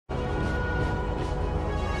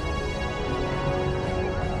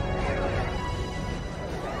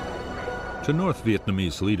To North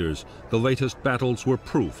Vietnamese leaders, the latest battles were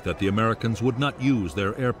proof that the Americans would not use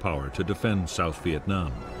their air power to defend South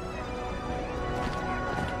Vietnam.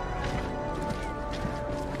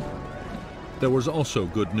 There was also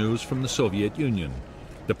good news from the Soviet Union,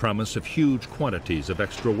 the promise of huge quantities of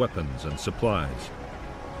extra weapons and supplies.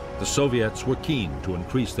 The Soviets were keen to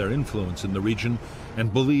increase their influence in the region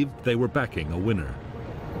and believed they were backing a winner.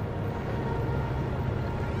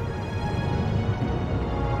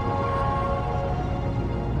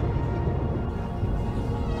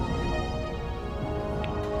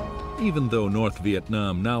 Even though North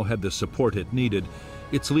Vietnam now had the support it needed,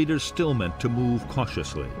 its leaders still meant to move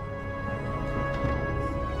cautiously.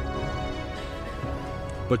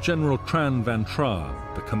 But General Tran Van Tra,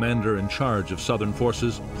 the commander in charge of southern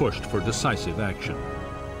forces, pushed for decisive action.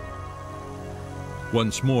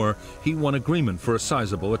 Once more, he won agreement for a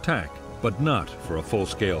sizable attack, but not for a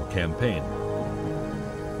full-scale campaign.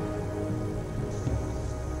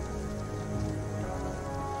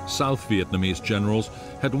 South Vietnamese generals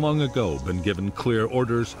had long ago been given clear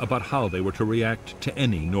orders about how they were to react to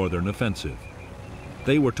any northern offensive.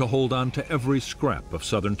 They were to hold on to every scrap of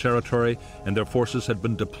southern territory, and their forces had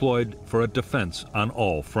been deployed for a defense on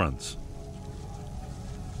all fronts.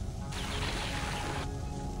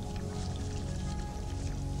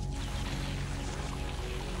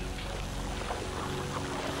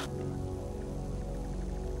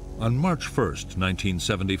 On March 1st,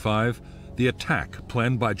 1975, the attack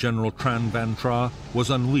planned by General Tran Van Tra was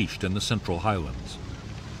unleashed in the Central Highlands.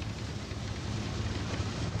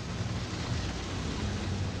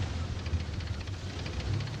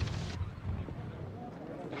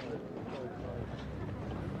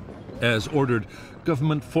 As ordered,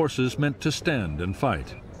 government forces meant to stand and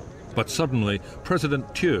fight. But suddenly,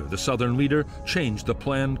 President Thieu, the southern leader, changed the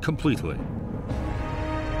plan completely.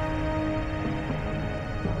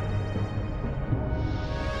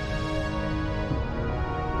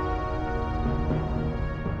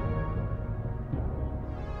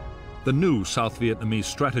 The new South Vietnamese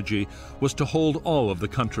strategy was to hold all of the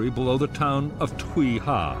country below the town of Tuy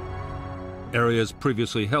Ha. Areas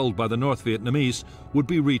previously held by the North Vietnamese would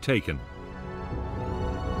be retaken.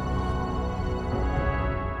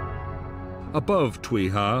 Above Tuy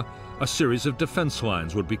Ha, a series of defense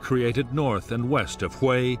lines would be created north and west of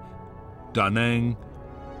Hue, Da Nang,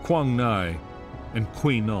 Quang Nai, and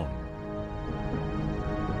Quy Nhon.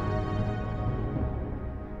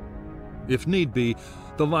 If need be,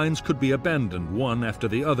 the lines could be abandoned one after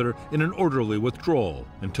the other in an orderly withdrawal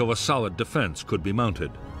until a solid defense could be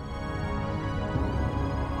mounted.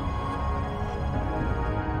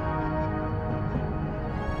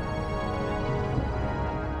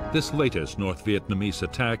 This latest North Vietnamese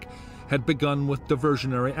attack had begun with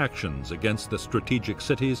diversionary actions against the strategic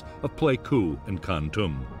cities of Pleiku and Kon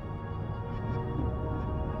Tum.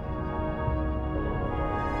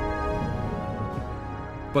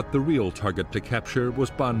 But the real target to capture was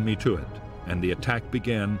Ban Mi Thuet, and the attack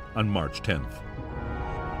began on March 10th.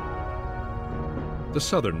 The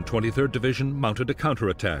Southern 23rd Division mounted a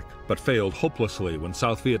counterattack, but failed hopelessly when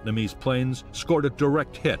South Vietnamese planes scored a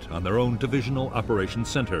direct hit on their own divisional operations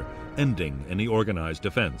center, ending any organized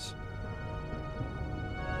defense.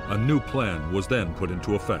 A new plan was then put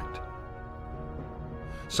into effect.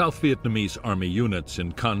 South Vietnamese army units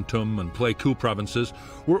in Kon Tum and Pleiku provinces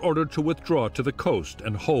were ordered to withdraw to the coast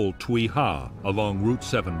and hold Tuy Ha along Route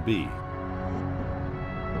 7B.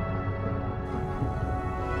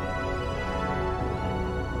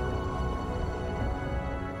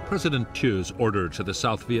 President Thieu's order to the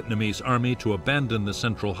South Vietnamese army to abandon the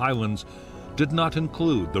Central Highlands did not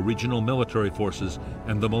include the regional military forces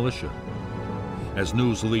and the militia. As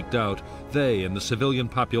news leaked out, they and the civilian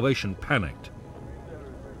population panicked.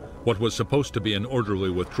 What was supposed to be an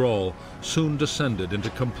orderly withdrawal soon descended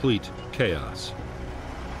into complete chaos.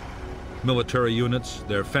 Military units,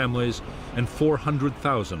 their families, and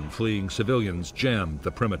 400,000 fleeing civilians jammed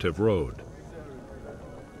the primitive road.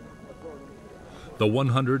 The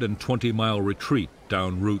 120-mile retreat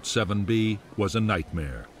down Route 7B was a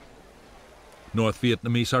nightmare. North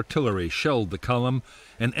Vietnamese artillery shelled the column,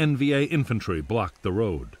 and NVA infantry blocked the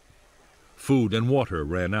road. Food and water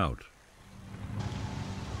ran out.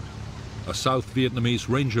 A South Vietnamese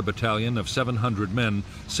Ranger battalion of 700 men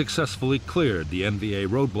successfully cleared the NVA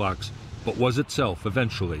roadblocks, but was itself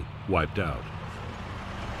eventually wiped out.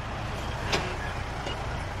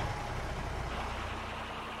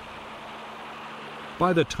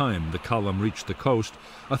 By the time the column reached the coast,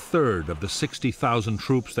 a third of the 60,000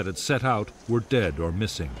 troops that had set out were dead or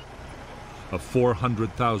missing. Of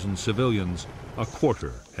 400,000 civilians, a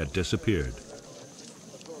quarter had disappeared.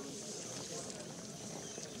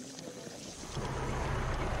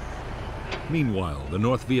 Meanwhile, the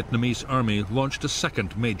North Vietnamese army launched a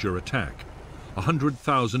second major attack.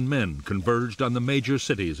 100,000 men converged on the major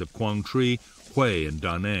cities of Quang Tri, Hue, and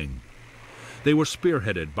Da Nang. They were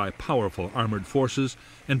spearheaded by powerful armored forces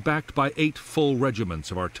and backed by 8 full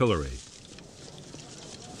regiments of artillery.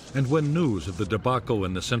 And when news of the debacle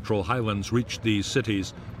in the Central Highlands reached these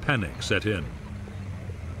cities, panic set in.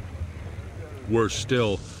 Worse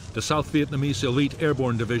still, the South Vietnamese Elite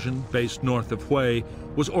Airborne Division, based north of Hue,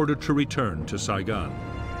 was ordered to return to Saigon.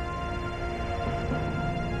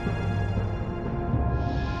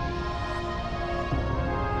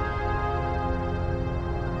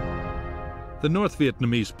 The North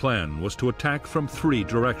Vietnamese plan was to attack from 3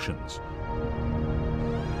 directions.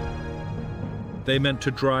 They meant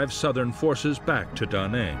to drive southern forces back to Da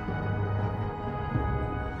Nang.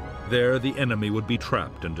 There, the enemy would be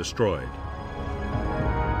trapped and destroyed.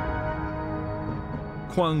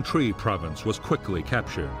 Quang Tri province was quickly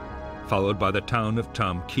captured, followed by the town of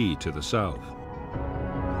Tam Kỳ to the south.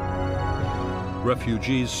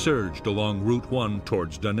 Refugees surged along Route 1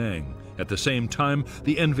 towards Da Nang. At the same time,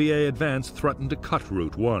 the NVA advance threatened to cut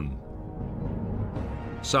Route 1.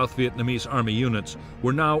 South Vietnamese army units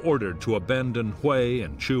were now ordered to abandon Hue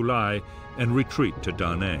and Chu Lai and retreat to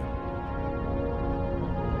Da Nang.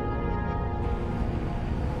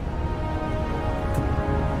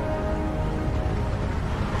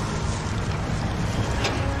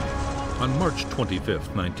 On March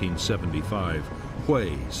 25, 1975,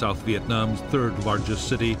 Hue, South Vietnam's 3rd largest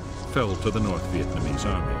city, fell to the North Vietnamese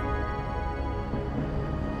army.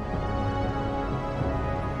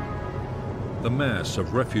 The mass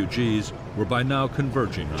of refugees were by now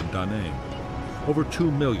converging on Da Nang. Over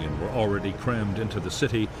 2 million were already crammed into the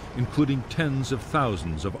city, including tens of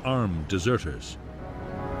thousands of armed deserters.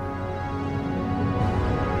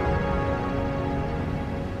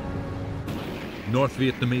 North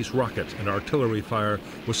Vietnamese rocket and artillery fire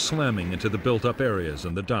was slamming into the built-up areas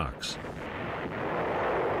and the docks.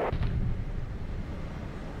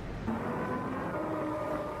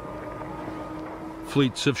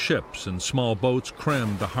 Fleets of ships and small boats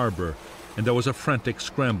crammed the harbor, and there was a frantic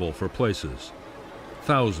scramble for places.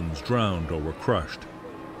 Thousands drowned or were crushed.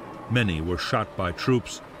 Many were shot by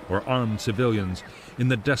troops or armed civilians in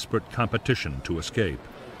the desperate competition to escape.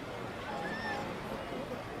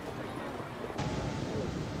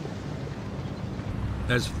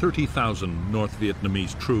 As 30,000 North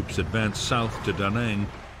Vietnamese troops advanced south to Da Nang,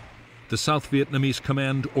 the South Vietnamese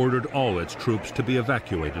command ordered all its troops to be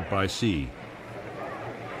evacuated by sea.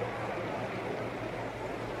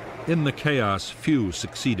 In the chaos, few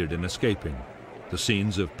succeeded in escaping. The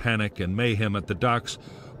scenes of panic and mayhem at the docks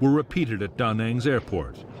were repeated at Da Nang's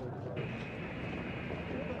airport.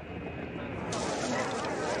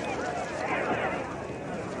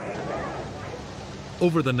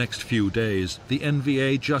 Over the next few days, the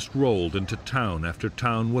NVA just rolled into town after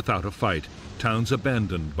town without a fight, towns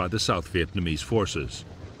abandoned by the South Vietnamese forces.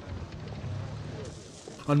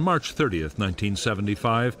 On March 30th,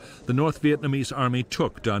 1975, the North Vietnamese army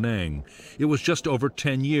took Da Nang. It was just over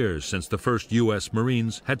 10 years since the first U.S.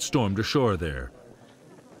 Marines had stormed ashore there.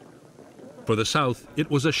 For the South, it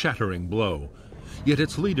was a shattering blow. Yet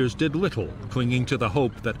its leaders did little, clinging to the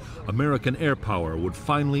hope that American air power would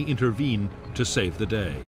finally intervene to save the day.